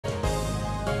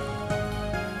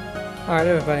Alright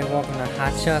everybody, welcome to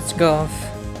Hot Shots Golf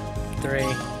 3.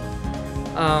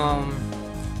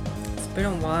 It's been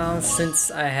a while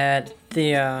since I had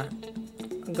the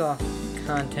golf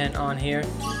content on here.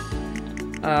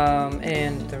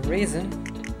 And the reason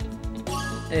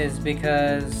is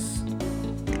because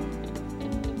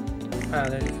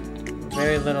there's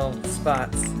very little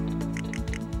spots.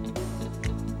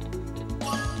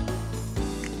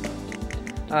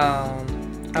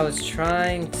 I was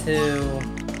trying to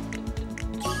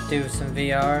do some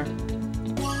VR,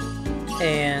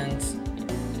 and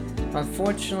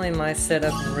unfortunately my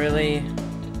setup I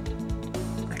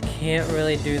can't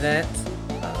really do that.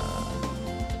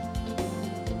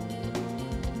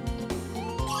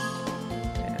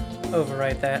 Yeah,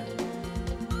 overwrite that.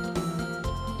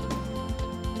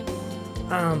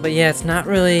 But yeah, it's not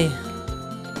really,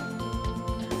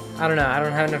 I don't know, I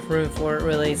don't have enough room for it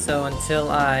really, so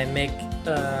until I make,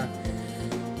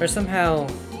 or somehow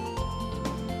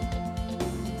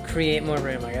create more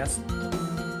room, I guess.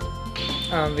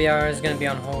 VR is going to be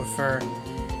on hold for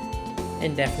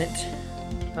indefinite.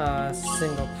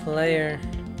 Single player.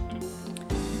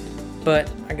 But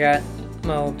I got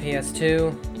my old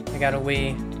PS2. I got a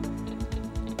Wii.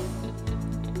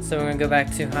 So we're going to go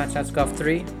back to Hot Shots Golf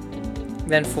 3.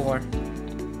 Then 4.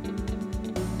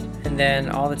 And then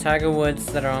all the Tiger Woods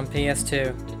that are on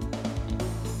PS2.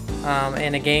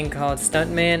 And a game called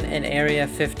Stuntman in Area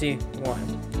 51.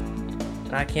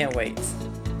 I can't wait.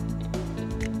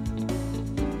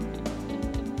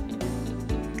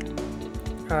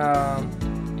 I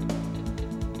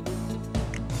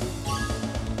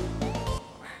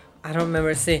don't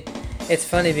remember. See, it's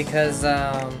funny because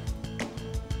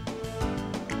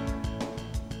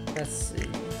let's see.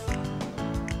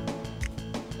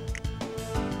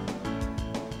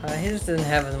 He just didn't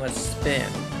have as much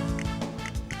spin.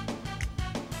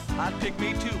 I'd pick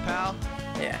me too, pal.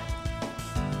 Yeah.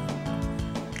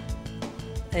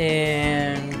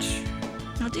 And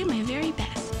I'll do my very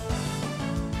best.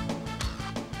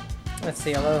 Let's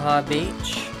see, Aloha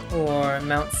Beach or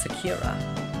Mount Sakura.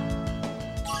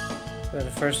 Go to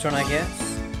the first one, I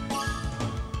guess.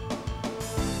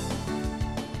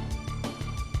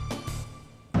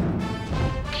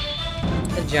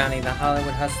 Johnny the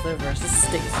Hollywood Hustler versus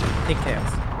Stacy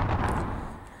Pigtails.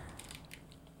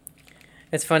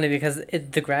 It's funny because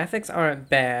the graphics aren't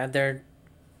bad. They're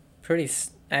pretty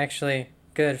actually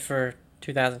good for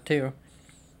 2002.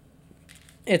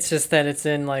 It's just that it's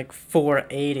in like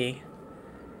 480.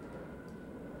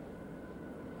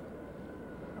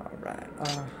 Alright,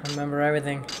 I remember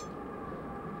everything.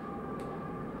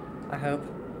 I hope.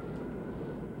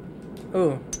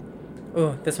 Ooh,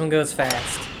 this one goes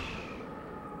fast.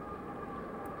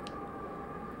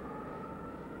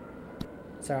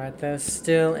 It's alright though,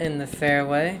 still in the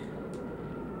fairway.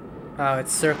 Oh,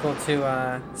 it's circle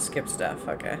to skip stuff,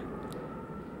 okay.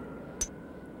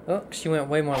 Oh, she went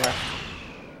way more left.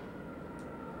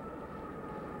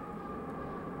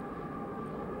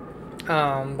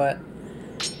 But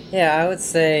yeah, I would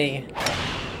say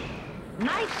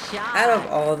Nice shot. out of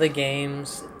all the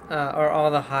games, or all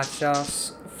the Hot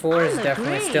Shots, 4 is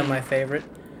definitely still my favorite.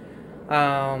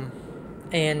 And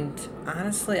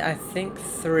honestly, I think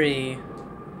 3,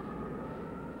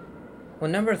 well,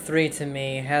 number 3 to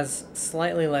me has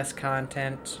slightly less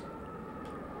content.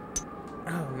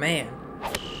 Oh man.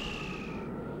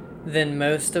 Than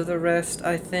most of the rest,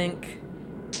 I think.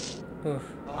 Oof.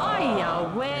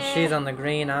 She's on the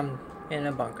green, I'm in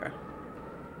a bunker.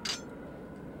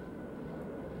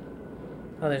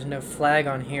 Oh, there's no flag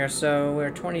on here, so we're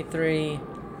 23.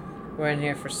 We're in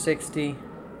here for 60.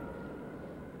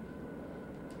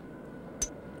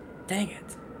 Dang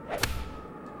it.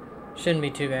 Shouldn't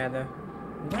be too bad, though.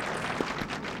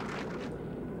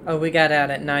 Oh, we got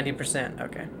out at 90%.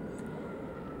 Okay.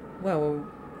 Well,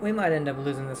 we might end up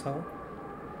losing this hole.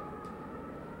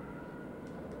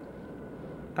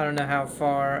 I don't know how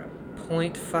far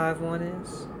 .51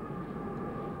 is.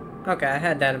 Okay, I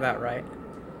had that about right.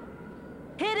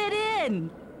 Hit it in.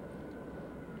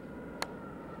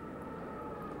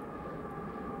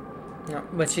 No,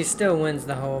 but she still wins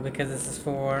the hole because this is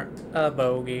for a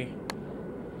bogey.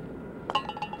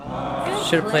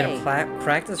 Should have played a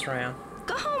practice round.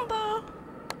 Go home, ball.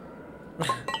 I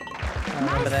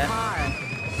remember that.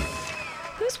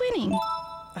 Who's winning?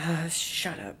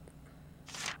 Shut up.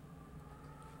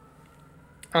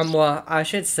 Well, I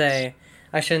shouldn't say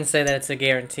that it's a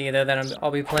guarantee though that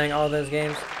I'll be playing all those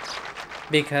games,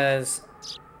 because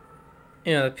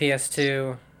you know the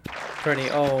PS2 pretty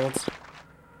old.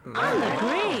 On the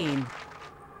green.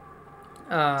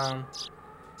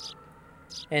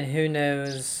 And who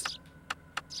knows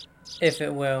if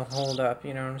it will hold up,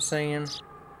 you know what I'm saying?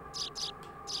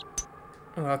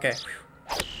 Oh, okay.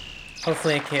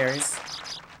 Hopefully it carries.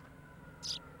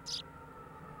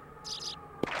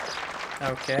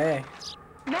 Okay.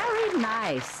 Very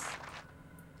nice.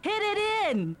 Hit it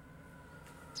in.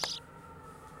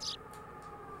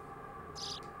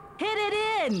 Hit it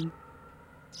in.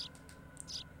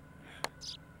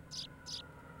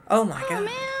 Oh my Oh, god.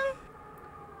 man.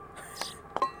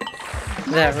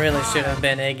 That really should have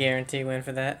been a guarantee win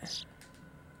for that.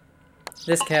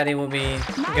 This caddy will be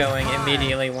going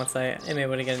immediately once I am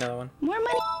able to get another one. More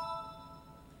money.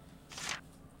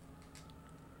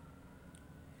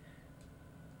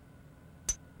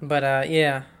 But,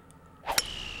 yeah.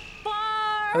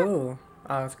 Far. Oh,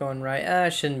 it's going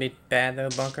right. Shouldn't be bad though,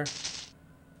 bunker.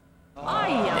 Oh,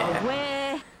 yeah.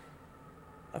 Way.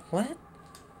 What?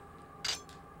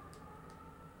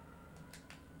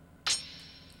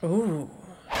 Ooh.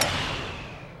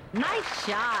 Nice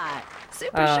shot.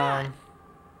 Super shot.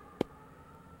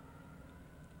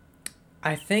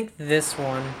 I think this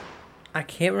one, I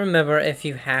can't remember if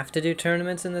you have to do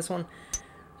tournaments in this one,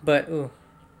 but ooh.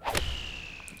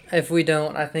 If we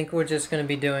don't, I think we're just going to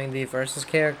be doing the versus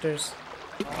characters.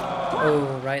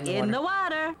 Oh, right in the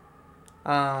water.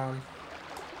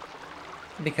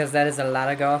 Because that is a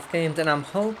lot of golf games, and I'm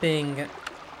hoping,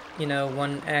 you know,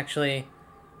 one actually...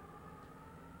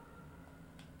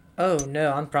 Oh,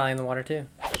 no, I'm probably in the water, too.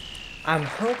 I'm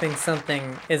hoping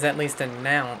something is at least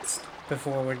announced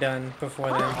before we're done, before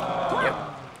then. Yep.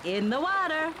 In the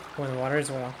water. We're in the water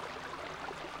as well.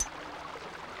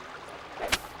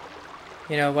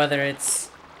 You know, whether it's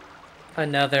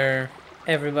another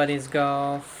Everybody's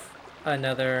Golf,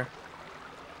 another...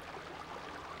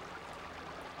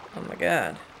 Oh my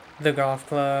god. The Golf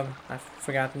Club. I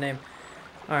forgot the name.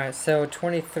 Alright, so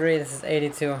 23, this is 80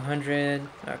 to 100.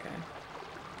 Okay.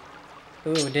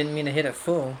 Ooh, didn't mean to hit it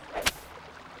full.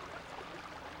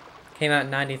 Came out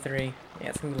 93. Yeah,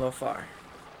 it's gonna be a little far.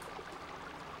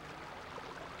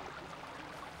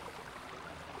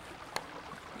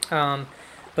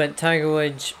 But Tiger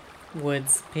Woods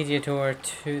PGA Tour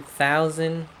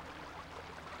 2000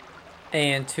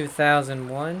 and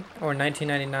 2001, or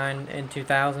 1999 and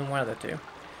 2000, one of the two.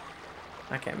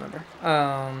 I can't remember.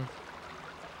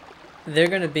 They're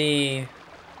gonna be...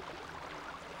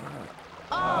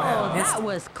 Oh, that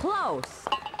was close.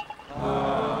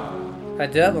 A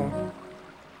double.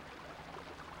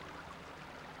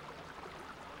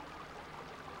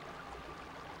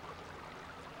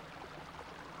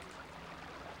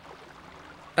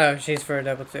 Oh, she's for a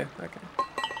double too. Okay.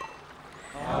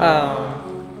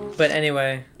 But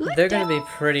anyway, they're gonna be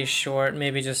pretty short.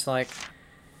 Maybe just like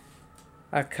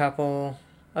a couple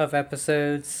of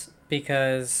episodes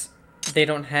because they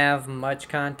don't have much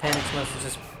content. It's mostly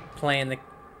just playing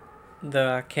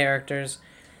the characters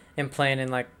and playing in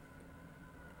like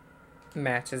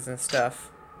matches and stuff.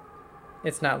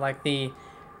 It's not like the...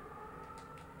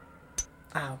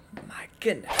 Oh my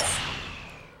goodness.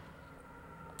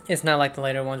 It's not like the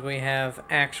later ones where you have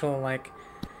actual like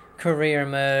career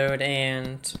mode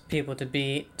and people to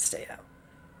beat. Stay out.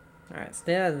 Alright,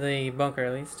 stay out of the bunker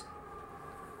at least.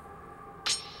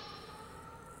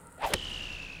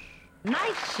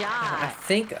 Nice shot. I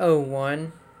think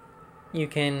 01 you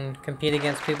can compete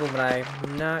against people, but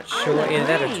I'm not sure. Either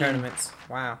that or tournaments.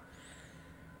 Wow.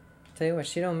 Tell you what,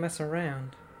 she don't mess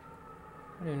around.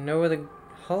 I don't even know where the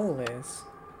hole is.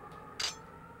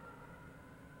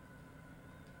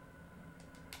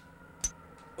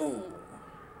 Ooh.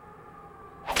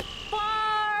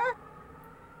 Far.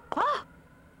 Oh.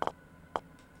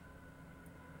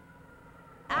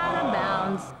 Out of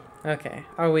bounds. Okay,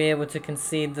 are we able to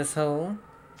concede this hole?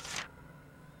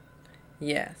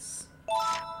 Yes.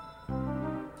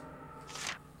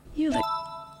 You look.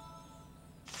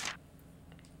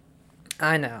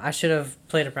 I know, I should have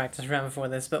played a practice round before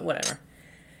this, but whatever.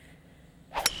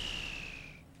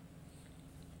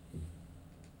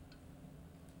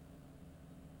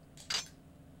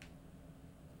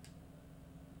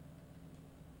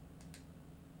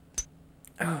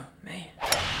 Oh, man.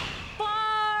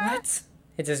 What?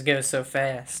 It just goes so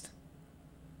fast.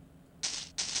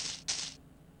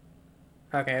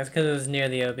 Okay, that's because it was near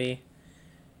the OB.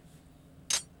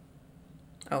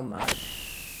 Oh my.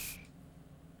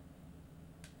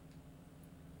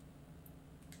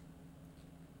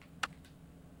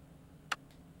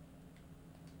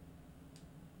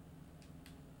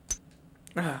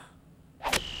 Ah.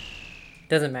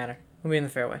 Doesn't matter. We'll be in the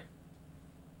fairway.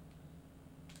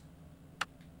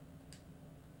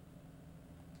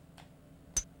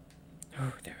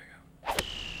 Oh, there we go.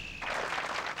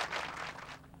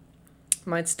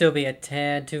 Might still be a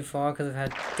tad too far because of how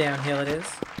downhill it is.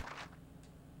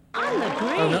 On the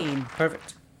Oh, green. no.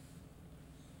 Perfect.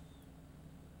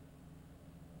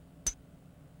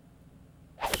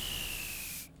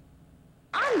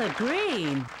 On the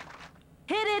green.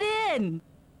 Hit it in.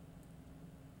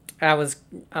 I was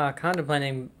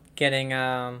contemplating getting,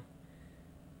 Oh,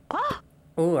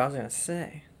 ooh, I was gonna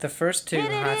say. The first two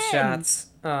Hit it hot in. shots,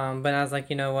 but I was like,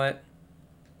 you know what?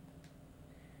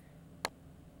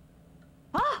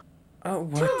 oh, Oh,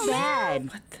 what? too bad.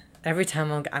 What? Every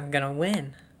time I'm gonna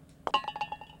win.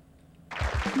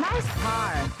 Nice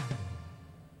par.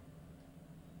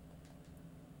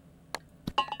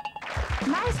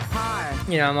 Nice par.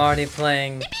 You know, I'm already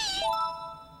playing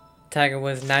Tiger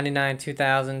Woods 99,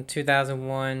 2000,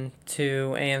 2001,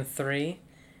 2, and 3.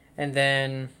 And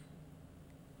then,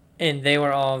 and they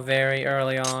were all very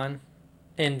early on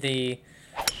in the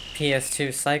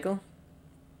PS2 cycle.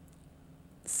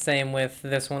 Same with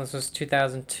this one. This was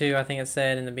 2002, I think it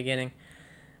said in the beginning.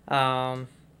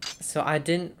 So I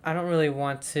don't really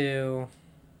want to,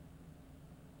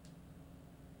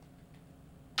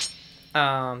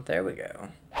 there we go.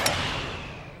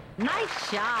 Nice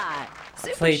shot.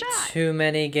 Super Play shot. too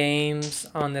many games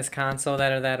on this console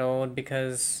that are that old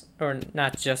because, or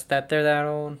not just that they're that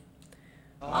old,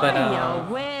 but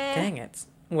dang it,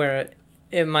 where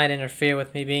it might interfere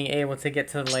with me being able to get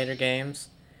to the later games,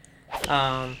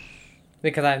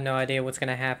 because I have no idea what's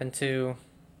gonna happen to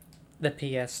the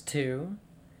PS2,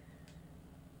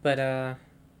 but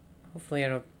hopefully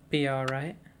it'll be all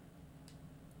right.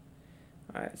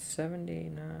 All right,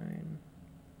 79.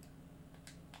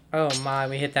 Oh my,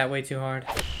 we hit that way too hard.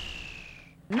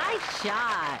 Nice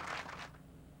shot.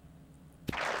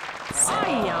 Oh,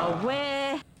 yeah,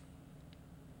 way.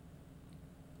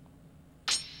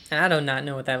 And I do not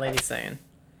know what that lady's saying.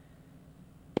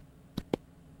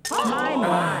 My,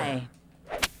 my.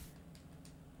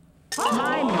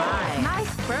 My, my.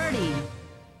 Nice birdie.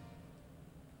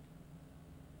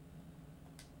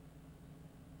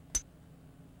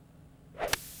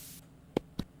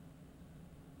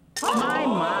 My,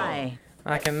 my.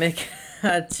 I can make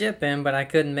a chip in, but I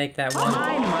couldn't make that one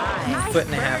My, my. Nice foot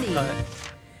and a half birdie.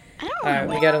 putt. Alright,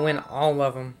 we gotta win all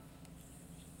of them.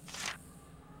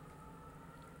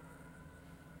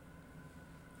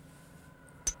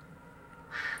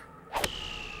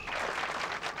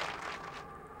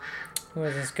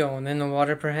 Where's this going? In the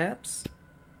water, perhaps?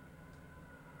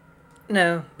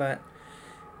 No, but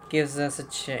gives us a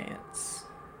chance.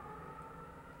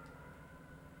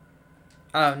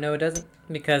 Oh, no it doesn't,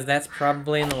 because that's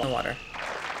probably in the water.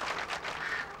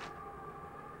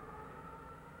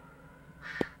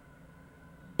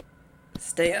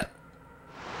 Stay up.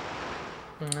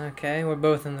 Okay, we're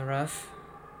both in the rough.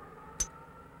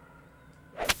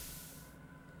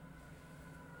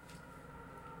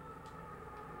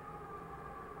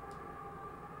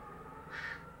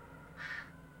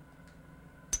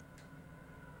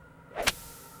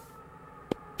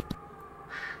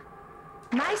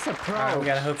 Nice approach. Alright, we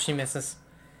gotta hope she misses.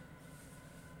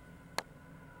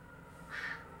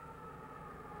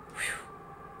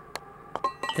 Whew.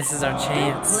 This is our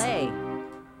chance. Play.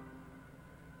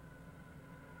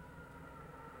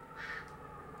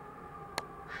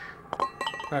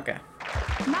 Okay.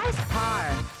 Nice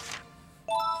par.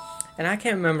 And I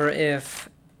can't remember if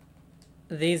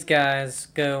these guys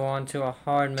go onto a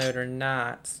hard mode or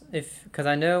not. Because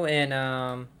I know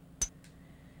in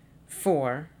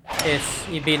 4, it's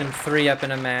you beat them 3 up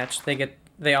in a match,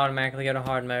 they automatically go to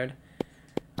hard mode,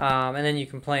 and then you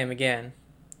can play them again,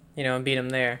 you know, and beat them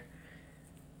there.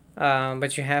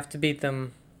 But you have to beat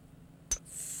them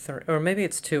 3, or maybe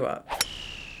it's 2 up,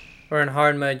 or in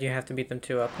hard mode you have to beat them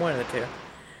 2 up, one of the two.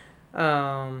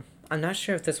 I'm not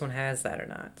sure if this one has that or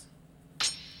not.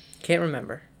 Can't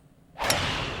remember.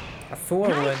 A 4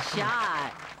 would. Nice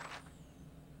shot.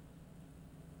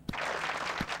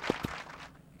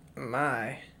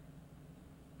 My.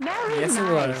 Very Yes, nice.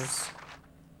 it was.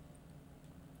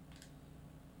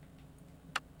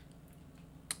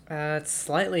 It's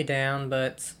slightly down,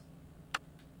 but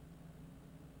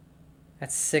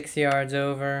that's 6 yards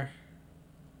over.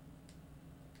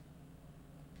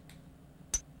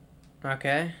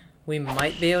 Okay, we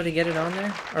might be able to get it on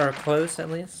there, or close at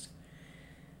least.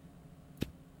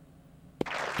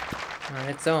 Alright,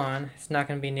 it's on. It's not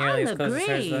going to be nearly On as the close as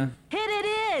hers, though. green. Hit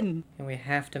it in. And we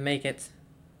have to make it.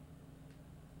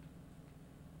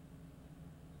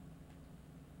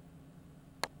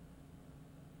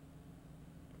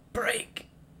 Break!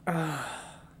 Ugh.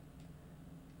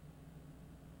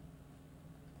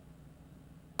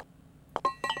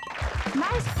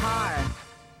 Nice par.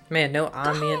 Man, no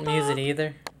ambient music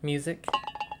either. Music.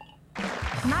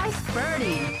 Nice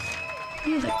birdie.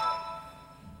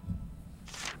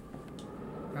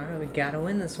 Alright, we gotta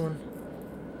win this one.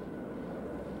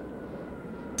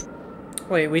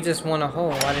 Wait, we just won a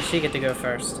hole. Why does she get to go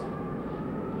first?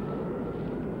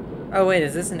 Oh wait,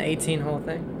 is this an 18-hole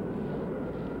thing?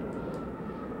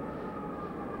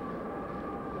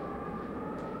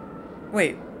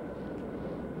 Wait.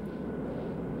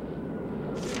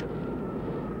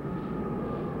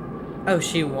 Oh,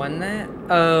 she won that?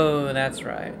 Oh, that's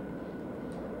right.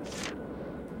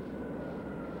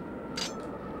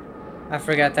 I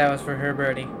forgot that was for her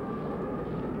birdie.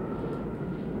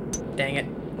 Dang it.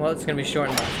 Well, it's gonna be short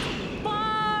and left.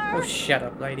 Oh, shut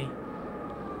up, lady.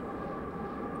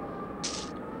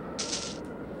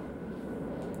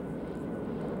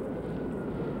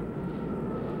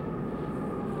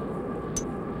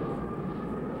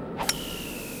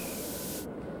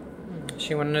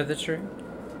 She went under the tree.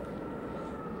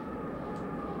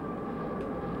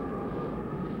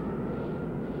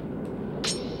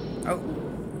 Oh.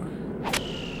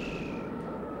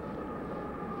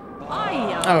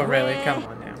 Oh, really? Come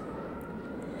on now.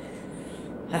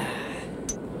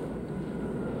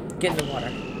 Get in the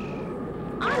water.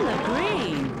 On the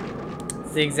green.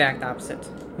 It's the exact opposite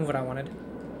of what I wanted.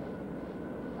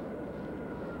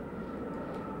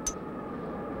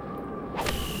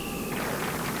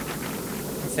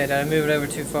 I said I moved it over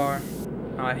too far.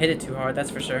 Oh, I hit it too hard,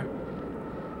 that's for sure.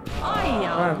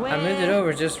 I moved it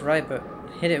over just right, but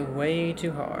hit it way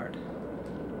too hard.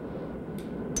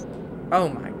 Oh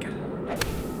my god.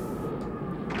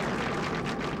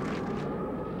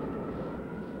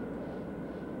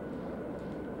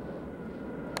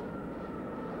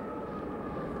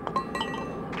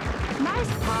 Nice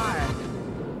par.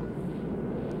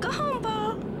 Go home,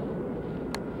 ball.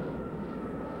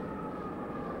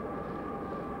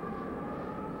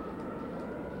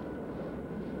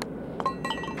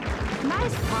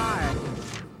 Nice par.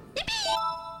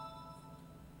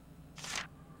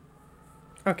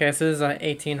 Okay, so this is an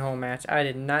 18-hole match. I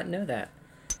did not know that.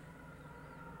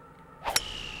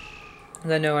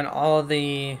 I know in all of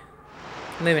the...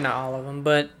 Maybe not all of them,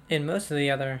 but in most of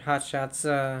the other Hot Shots,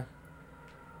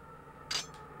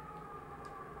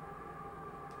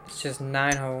 it's just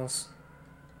 9 holes.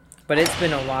 But it's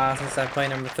been a while since I played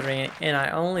number 3, and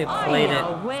I only played it...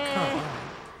 Come on.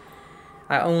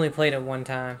 I only played it one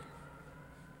time.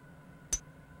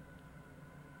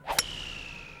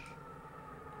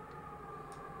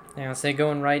 Now, say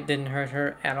going right didn't hurt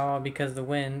her at all because of the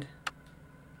wind.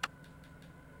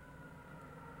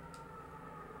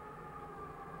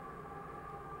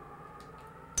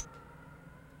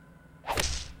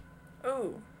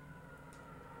 Oh.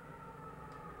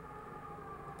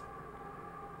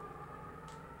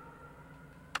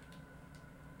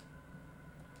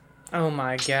 Oh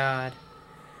my god.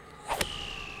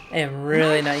 I am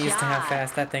really not used to how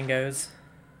fast that thing goes.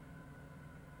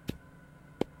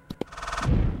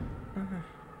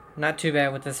 Not too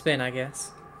bad with the spin, I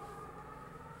guess.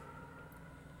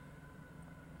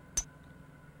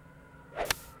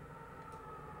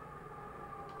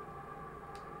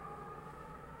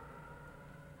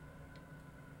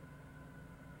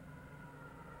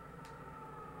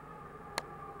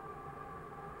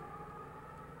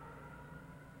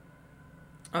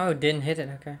 Oh, didn't hit it,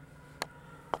 okay.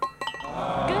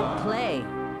 Good play.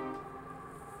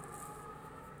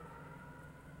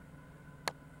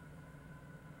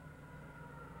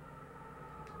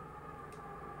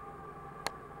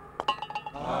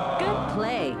 Good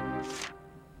play.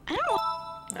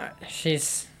 Alright,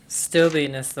 she's still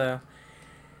beating us though.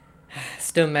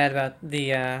 Still mad about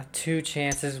the 2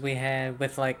 chances we had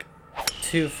with like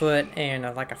 2 foot and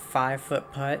like a 5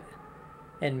 foot putt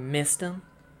and missed them.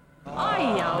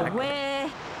 Oh, way.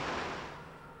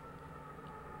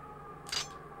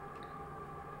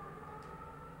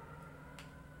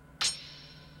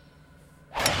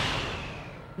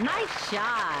 Nice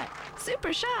shot.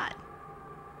 Super shot.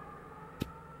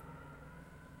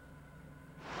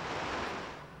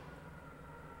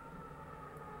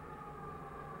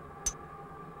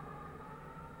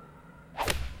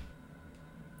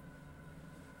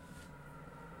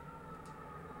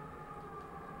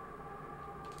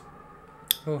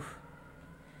 Oof.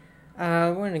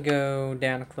 We're gonna go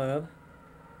down a club.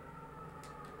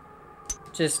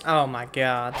 Just, oh my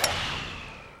god.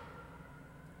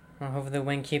 Well, hopefully the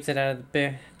wind keeps it out of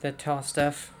the tall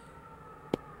stuff.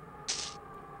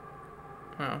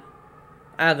 Oh.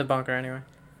 Out of the bunker anyway.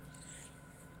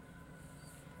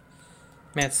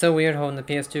 Man, it's so weird holding the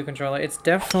PS2 controller. It's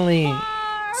definitely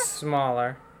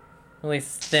smaller. At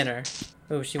least thinner.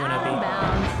 Ooh, she went up.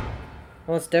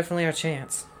 Well, it's definitely our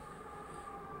chance.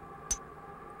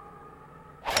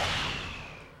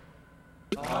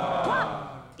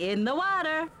 in the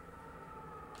water.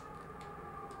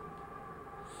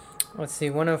 Let's see,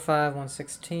 105,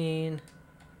 116.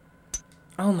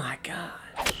 Oh my god.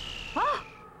 Oh,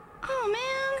 oh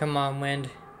man. Come on, wind.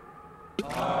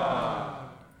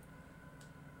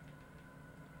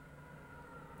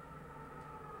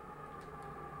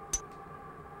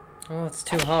 Well, it's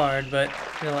too hard, but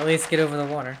it'll at least get over the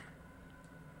water.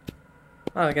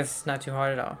 Oh, I guess it's not too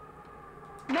hard at all.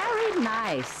 Very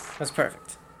nice. That's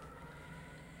perfect.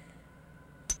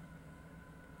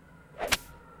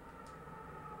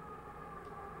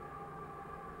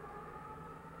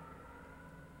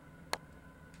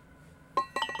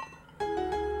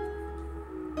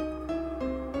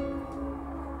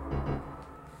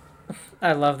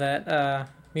 I love that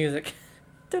music.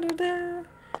 Da-da-da.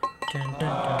 Dun, dun,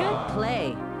 dun. Good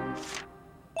play.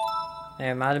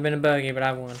 Yeah, it might have been a bogey, but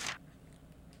I won.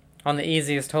 On the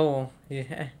easiest hole.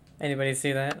 Yeah. Anybody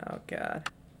see that? Oh god.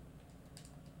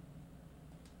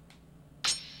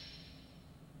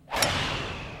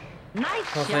 Nice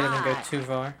Hopefully it doesn't go shot. too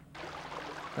far.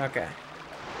 Okay.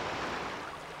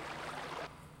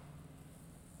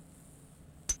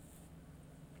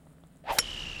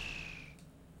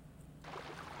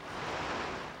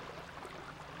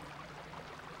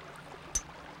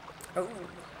 Oh.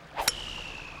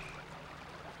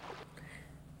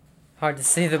 Hard to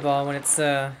see the ball when it's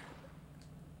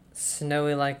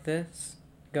snowy like this,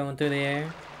 going through the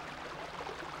air.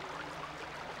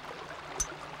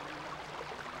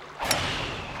 It's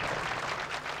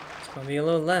gonna be a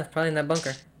little left, probably in that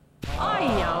bunker. Oh,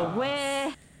 yeah,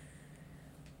 way.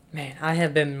 Man, I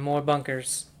have been more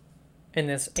bunkers in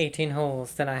this 18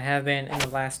 holes than I have been in the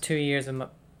last 2 years of me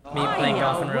playing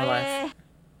golf in real life.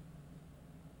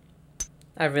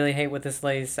 I really hate what this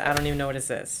lays. I don't even know what it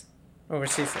says. Or what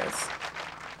she says.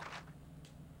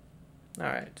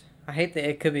 Alright. I hate that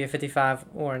it could be a 55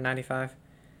 or a 95.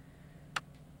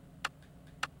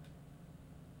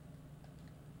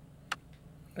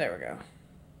 There we go.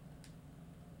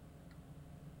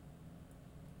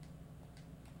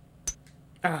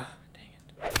 Ah,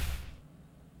 dang it.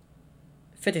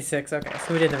 56, okay,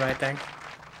 so we did the right thing.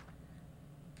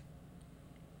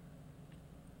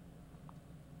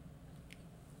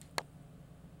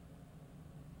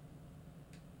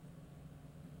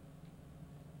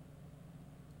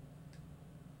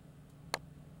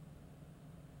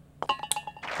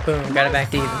 Boom, got it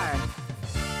back to even.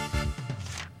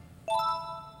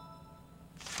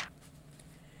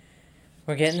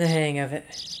 We're getting the hang of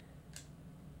it.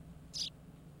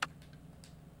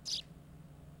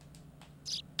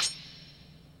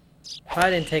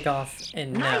 Probably didn't take off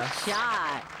enough. Nice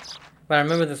shot. But I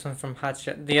remember this one from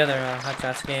the other Hot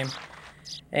Shots game.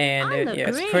 And On the yeah,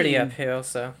 it's pretty green. uphill,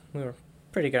 so we were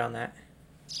pretty good on that.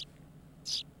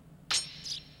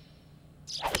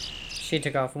 She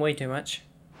took off way too much.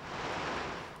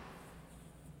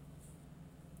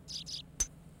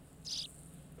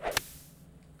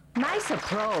 Nice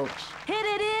approach. Hit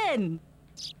it in.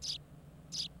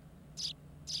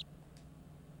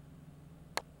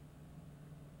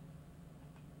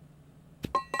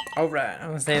 Alright, I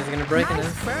was saying it's gonna break Nice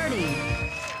enough. birdie.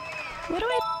 What do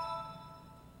I...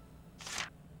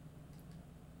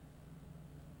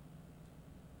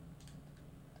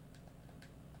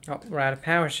 Oh, we're out of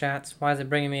power shots. Why is it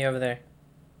bringing me over there?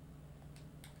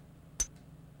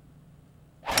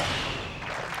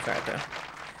 Sorry though.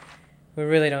 We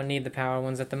really don't need the power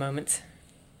ones at the moment.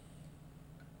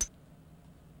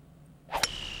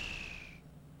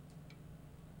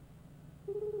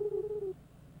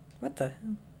 What the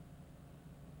hell?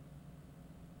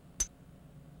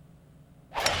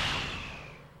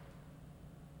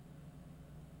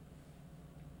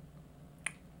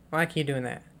 Why keep doing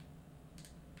that?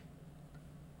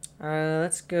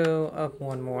 Let's go up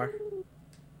one more.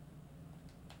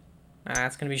 Ah,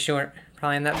 it's gonna be short.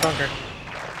 Probably in that bunker.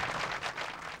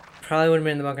 Probably would have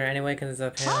been in the bunker anyway because it's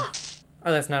uphill.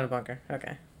 Oh, that's not a bunker.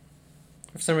 Okay.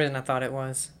 For some reason I thought it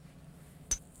was.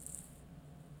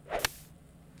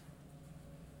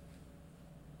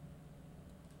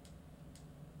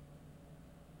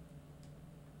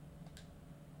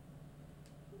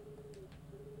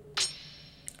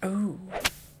 Oh.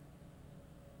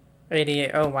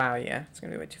 88. Oh, wow, yeah. It's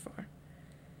gonna be way too far.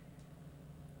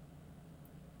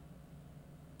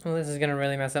 Well, this is gonna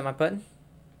really mess up my putt.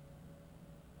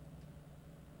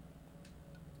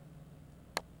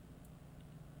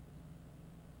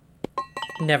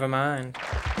 Never mind.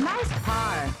 Nice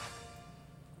par.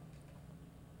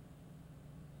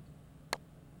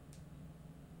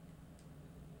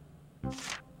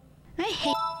 I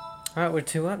hate... Alright, we're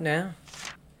 2 up now.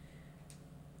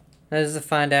 That is to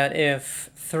find out if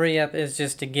 3 up is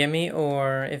just a gimme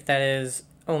or if that is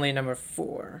only number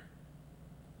 4.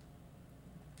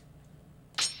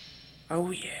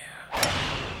 Oh yeah.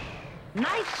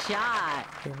 Nice shot.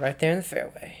 You're right there in the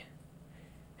fairway.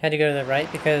 Had to go to the right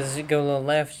because you go to the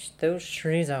left, those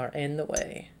trees are in the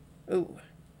way. Ooh.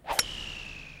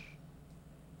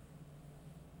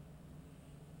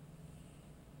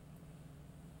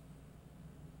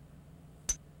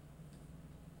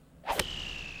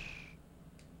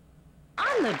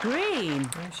 On the green.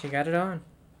 Yeah, she got it on.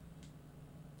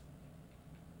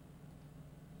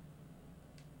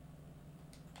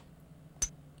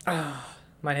 Ah,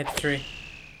 might hit the tree.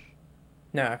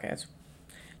 No, okay.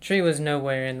 Tree was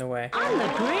nowhere in the way. On the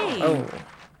green. Oh,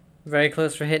 very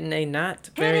close for hitting a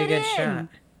not very good shot.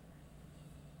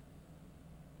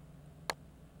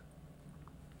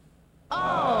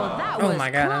 Oh, that was Oh my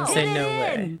God, I'm close. saying no Hit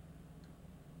it way. in.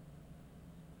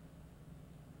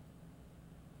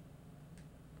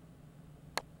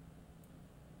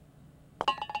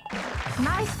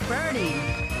 Nice birdie.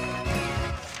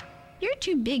 You're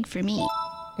too big for me.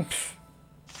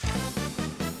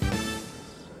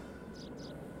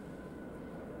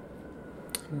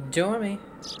 Join me.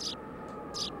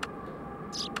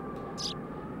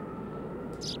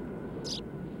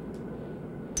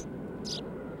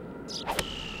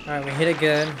 Alright, we hit it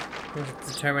good. We'll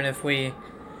determine if we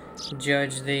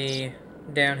judge the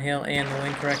downhill and the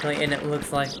wind correctly, and it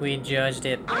looks like we judged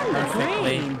it On the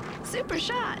perfectly. green. Super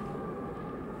shot.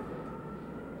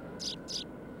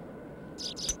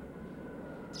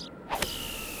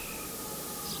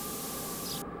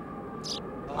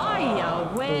 Oh,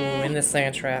 you Ooh, win. in the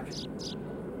sand trap.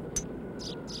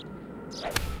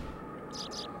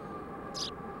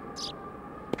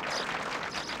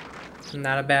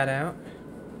 Not a bad out.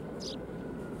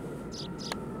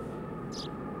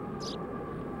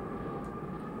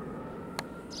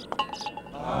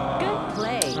 Good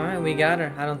play. Alright, we got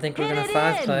her. I don't think we're Hit gonna it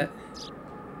 5 in. putt.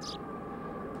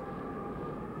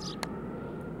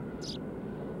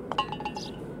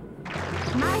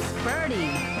 Nice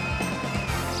birdie.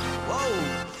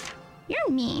 Whoa! You're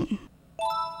mean.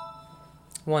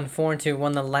 Won 4 and 2.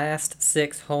 Won the last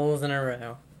 6 holes in a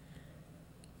row.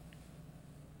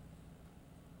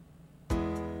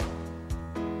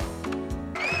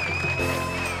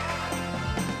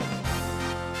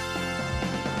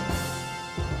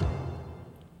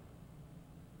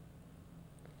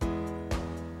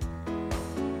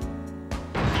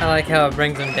 I like how it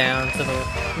brings them down to the,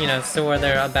 you know, so where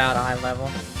they're about eye level.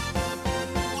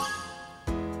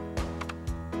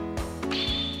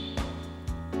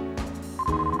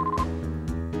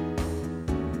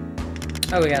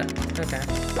 Oh, we got it. Okay.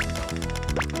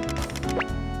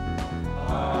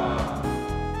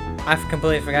 I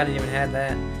completely forgot it even had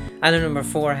that. I know number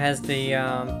 4 has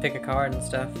the pick a card and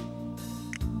stuff.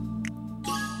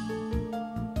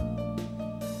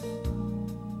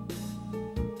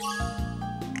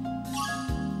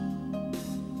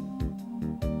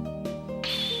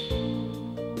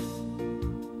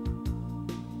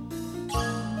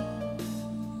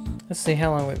 Let's see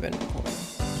how long we've been recording.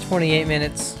 28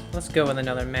 minutes. Let's go with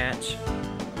another match.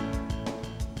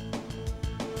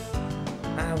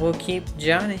 I will keep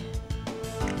Johnny.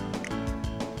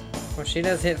 Well, she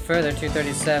does hit further,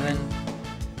 237.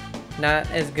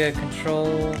 Not as good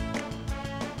control.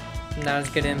 Not as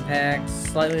good impact.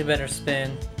 Slightly better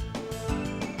spin.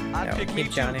 I Yeah, pick we'll me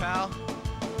keep too, Johnny. pal.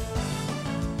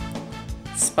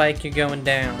 Spike, you're going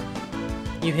down.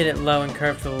 You hit it low and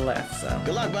curve to the left, so.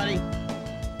 Good luck, buddy.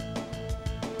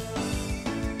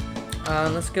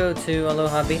 Let's go to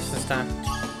Aloha Beach this time.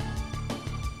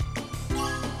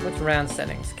 What's round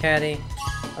settings? Caddy.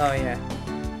 Oh, yeah.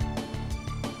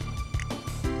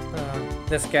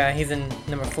 This guy, he's in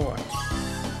number 4.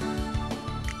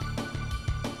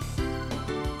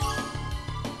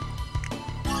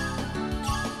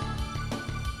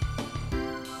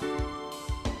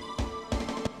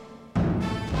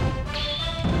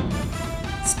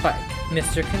 Spike,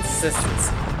 Mr.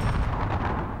 Consistency.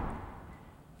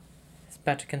 He's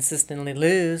about to consistently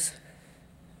lose.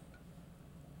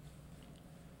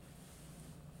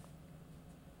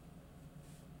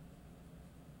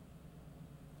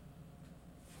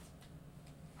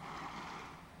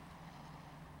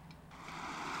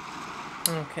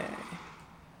 Okay.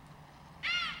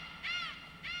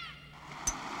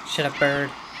 Shut up, bird.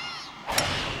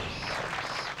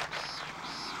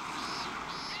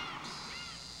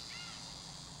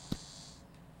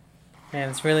 Man,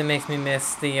 this really makes me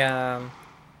miss the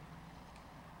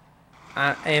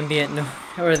ambient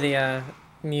or the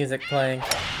music playing.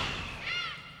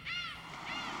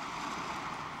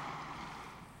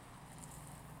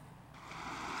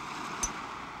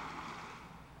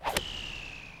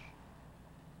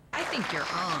 think you're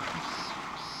on.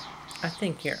 I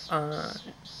think you're on.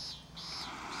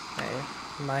 Hey,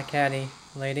 my caddy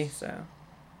lady, so.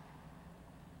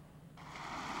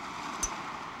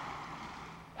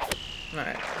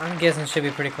 Alright, I'm guessing it should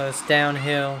be pretty close.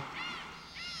 Downhill.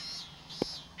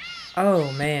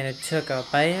 Oh man, it took a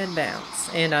bad bounce.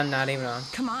 And I'm not even on.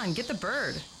 Come on, get the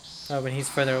bird. Oh, but he's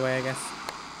further away, I guess.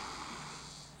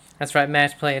 That's right,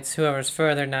 match play. It's whoever's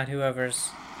further, not whoever's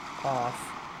off.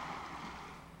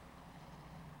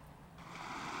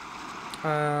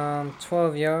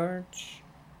 12 yards.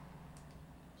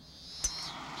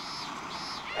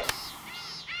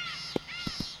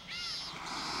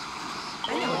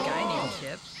 I know a guy named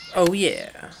Chip. Oh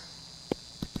yeah.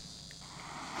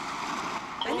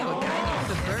 I know a guy named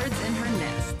The bird's in her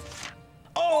nest.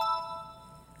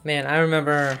 Man, I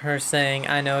remember her saying,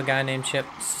 I know a guy named Chip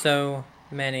so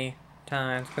many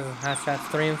times. Because of Hot Shots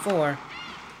 3 and 4.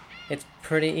 It's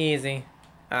pretty easy.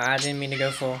 I didn't mean to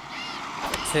go full.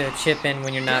 To chip in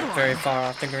when you're not very far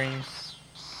off the green.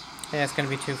 Yeah, it's going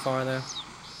to be too far though.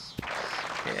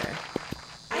 Yeah.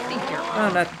 I think you're Oh,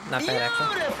 on. not bad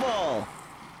actually. Beautiful!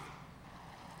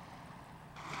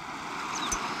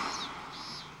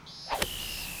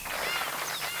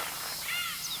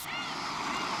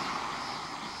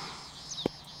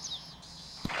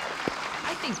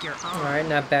 I think you're on. Alright,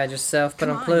 not bad yourself, but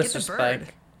Come I'm on, closer, get the Spike.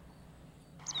 bird.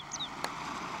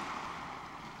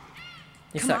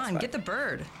 You Come suck, on, Spike. get the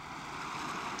bird.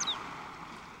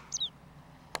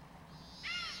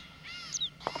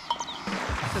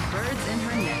 The bird's in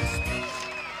her nest.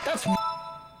 That's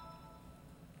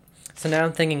So now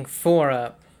I'm thinking 4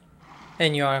 up,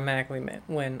 and you automatically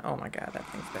win. Oh my god, that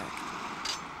thing's back.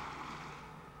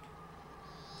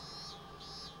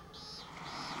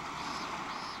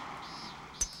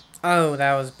 Oh,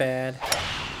 that was bad.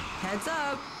 Heads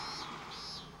up.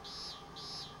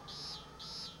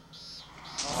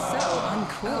 So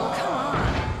uncool. Come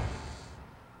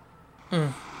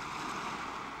on.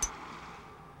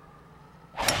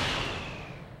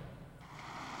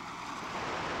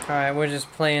 Alright, we're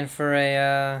just playing for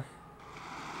a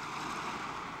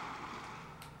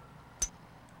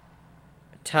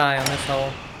tie on this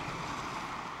hole.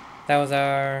 That was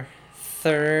our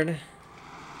 3rd.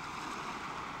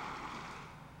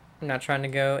 I'm not trying to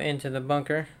go into the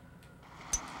bunker.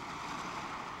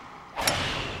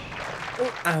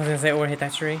 Oh, I was gonna say, or hit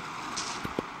that tree.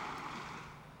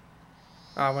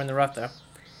 Oh, we're in the rough though.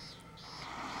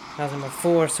 That was number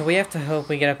 4, so we have to hope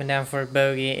we get up and down for a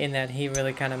bogey, in that he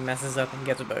really kind of messes up and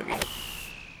gets a bogey.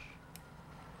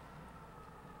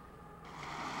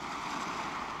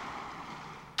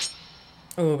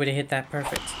 Oh, but he hit that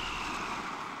perfect.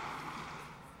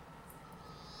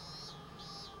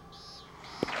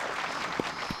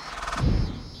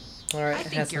 Alright,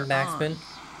 it has some backspin.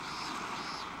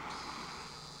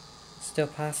 Still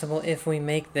possible if we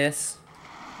make this.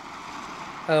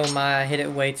 Oh my, I hit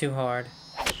it way too hard.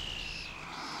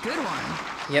 Good one.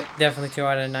 Yep, definitely 2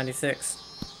 out of 96.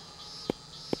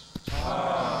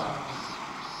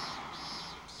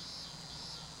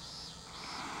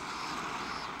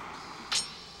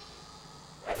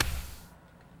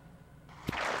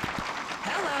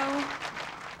 Hello.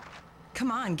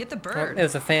 Come on, get the Oh, bird. it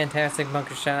was a fantastic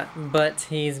bunker shot, but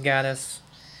he's got us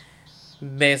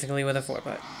basically with a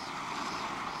 4-putt.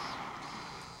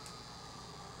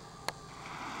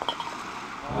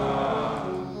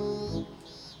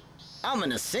 I'm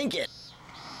gonna sink it.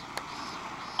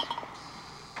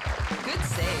 Good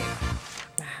save.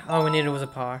 All we needed was a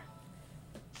par.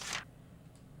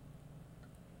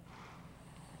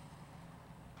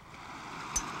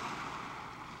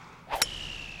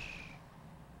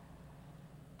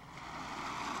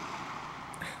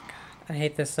 I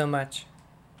hate this so much.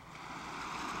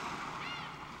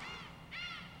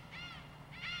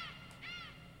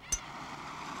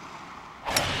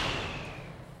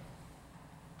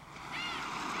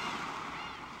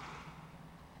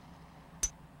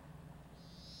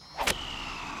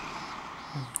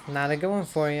 Not a good one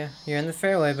for you. You're in the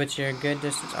fairway, but you're a good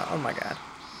distance. Oh my god.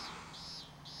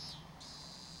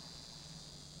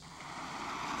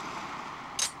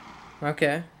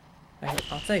 Okay.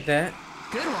 I'll take that.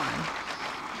 Good one.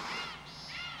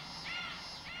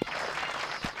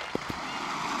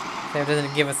 So it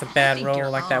doesn't give us a bad think roll you're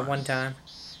like that on. one time.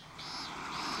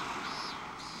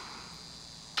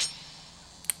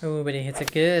 Ooh, but he hits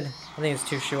it good. I think it's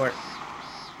too short.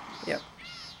 Yep.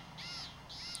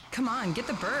 Come on, get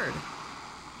the bird.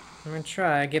 I'm gonna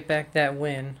try get back that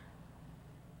win.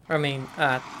 I mean,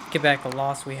 get back the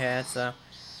loss we had, so.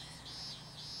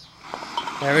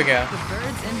 There we go. The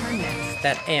bird's in her nest.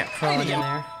 That ant crawling in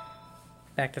there.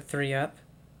 Back to 3 up.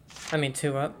 I mean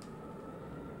 2 up.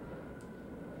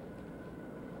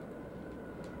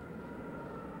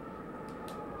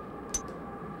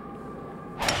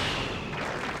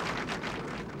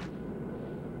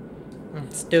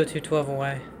 Still 212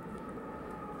 away.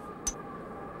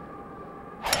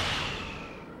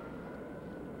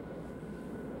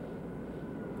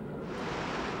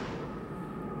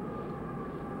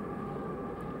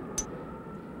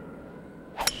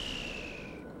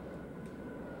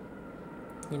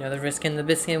 You know, they're risking the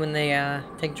biscuit when they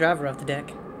take driver off the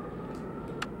deck.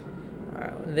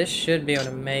 Alright, this should be able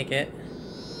to make it.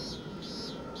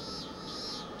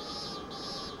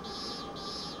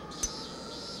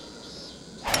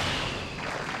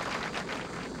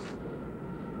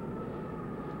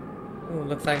 Ooh,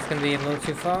 looks like it's gonna be a little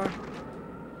too far.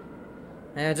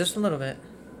 Yeah, just a little bit.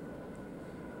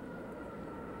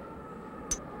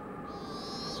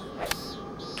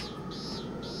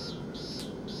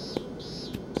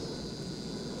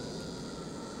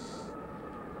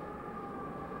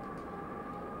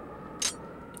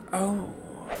 Oh.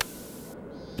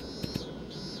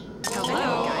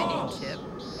 Hello, guy named Chip.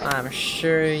 I'm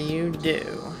sure you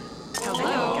do.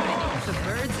 Hello, guy named the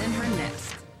bird's in her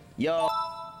nest. Yo.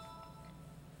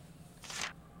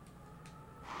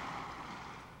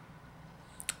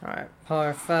 Alright,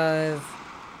 par 5.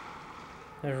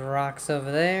 There's rocks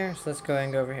over there, so let's go ahead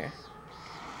and go over here.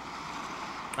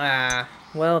 Ah,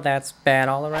 well, that's bad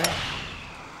all around.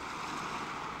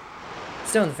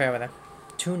 Still in the fairway though.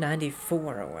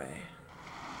 294 away.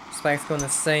 Spike's going the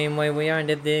same way we are and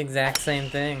did the exact same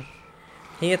thing.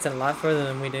 He hits it a lot further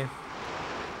than we do.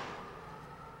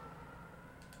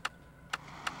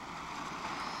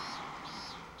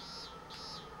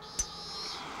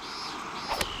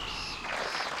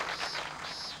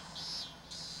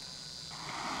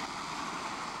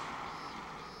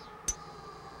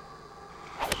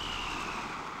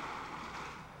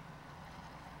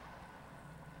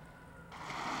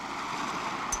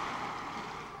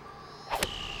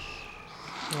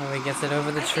 Oh, he gets it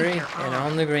over the tree and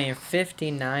on the green,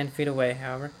 59 feet away,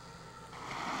 however.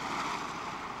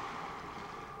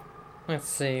 Let's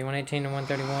see, 118 to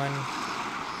 131.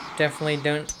 Definitely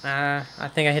don't, I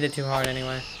think I hit it too hard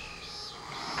anyway.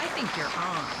 I think you're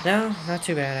on. No, not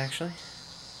too bad actually.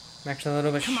 I'm actually a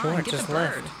little bit Come on, short, get just the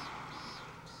left. bird.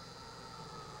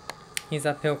 He's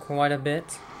uphill quite a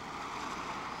bit.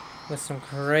 With some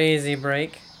crazy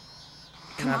break.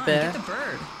 Come Not on, bad. get the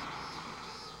bird.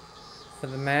 For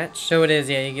the match. So it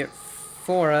is, yeah, you get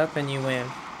 4 up and you win.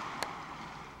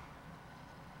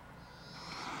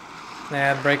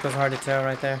 Yeah, the break was hard to tell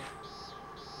right there.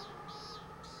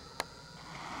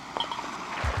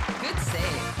 Good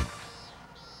save.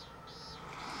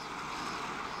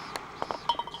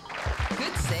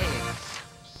 Good save.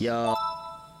 Yo.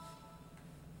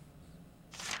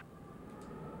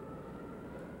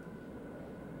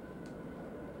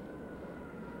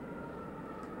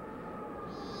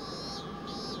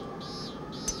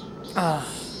 Ah.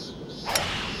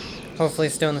 Hopefully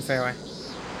still in the fairway.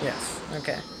 Yes,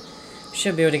 okay.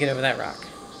 Should be able to get over that rock.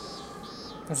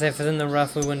 I'd say if it's in the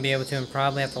rough we wouldn't be able to and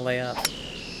probably have to lay up.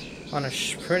 On a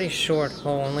pretty short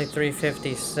hole, only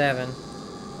 357.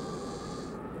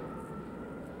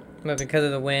 But because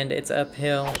of the wind, it's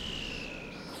uphill.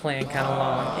 Playing kind of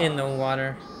long in the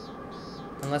water.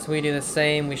 Unless we do the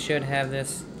same, we should have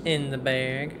this in the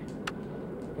bag.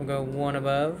 We'll go 1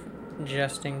 above,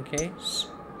 just in case.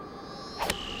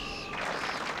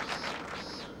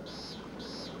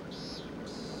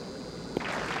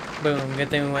 Boom, good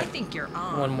thing we I went think you're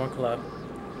on. 1 more club.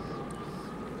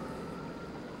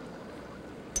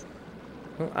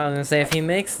 Well, I was gonna say, if he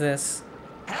makes this,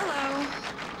 Hello.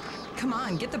 Come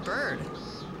on, get the bird.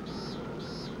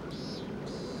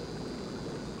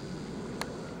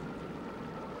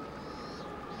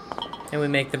 and we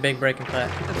make the big breaking putt.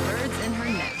 The bird's in her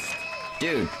nest.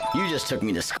 Dude, you just took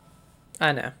me to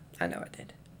I know I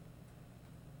did.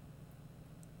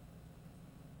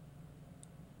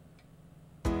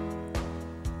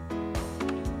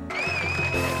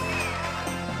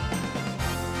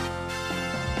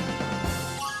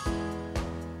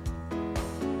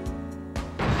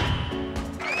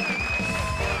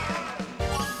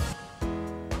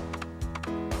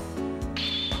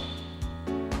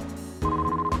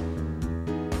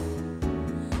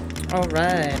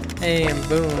 Alright, and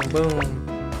boom,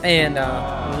 boom, and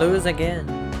lose again.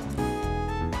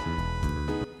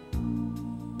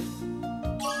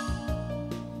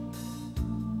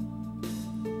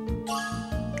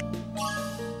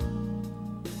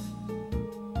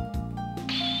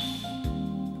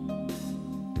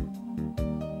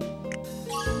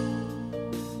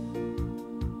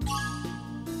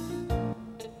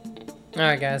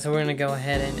 Alright guys, so we're gonna go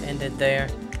ahead and end it there.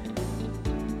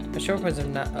 A short quiz of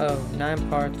 9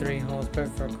 par 3 holes,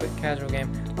 perfect for a quick casual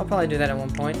game. I'll probably do that at one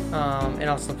point, and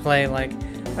also play like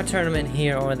a tournament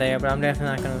here or there, but I'm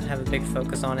definitely not going to have a big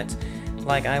focus on it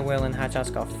like I will in Hot Shots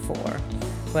Golf 4.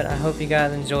 But I hope you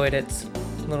guys enjoyed it.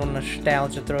 A little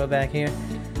nostalgia throwback here.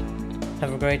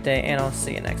 Have a great day, and I'll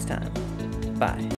see you next time. Bye.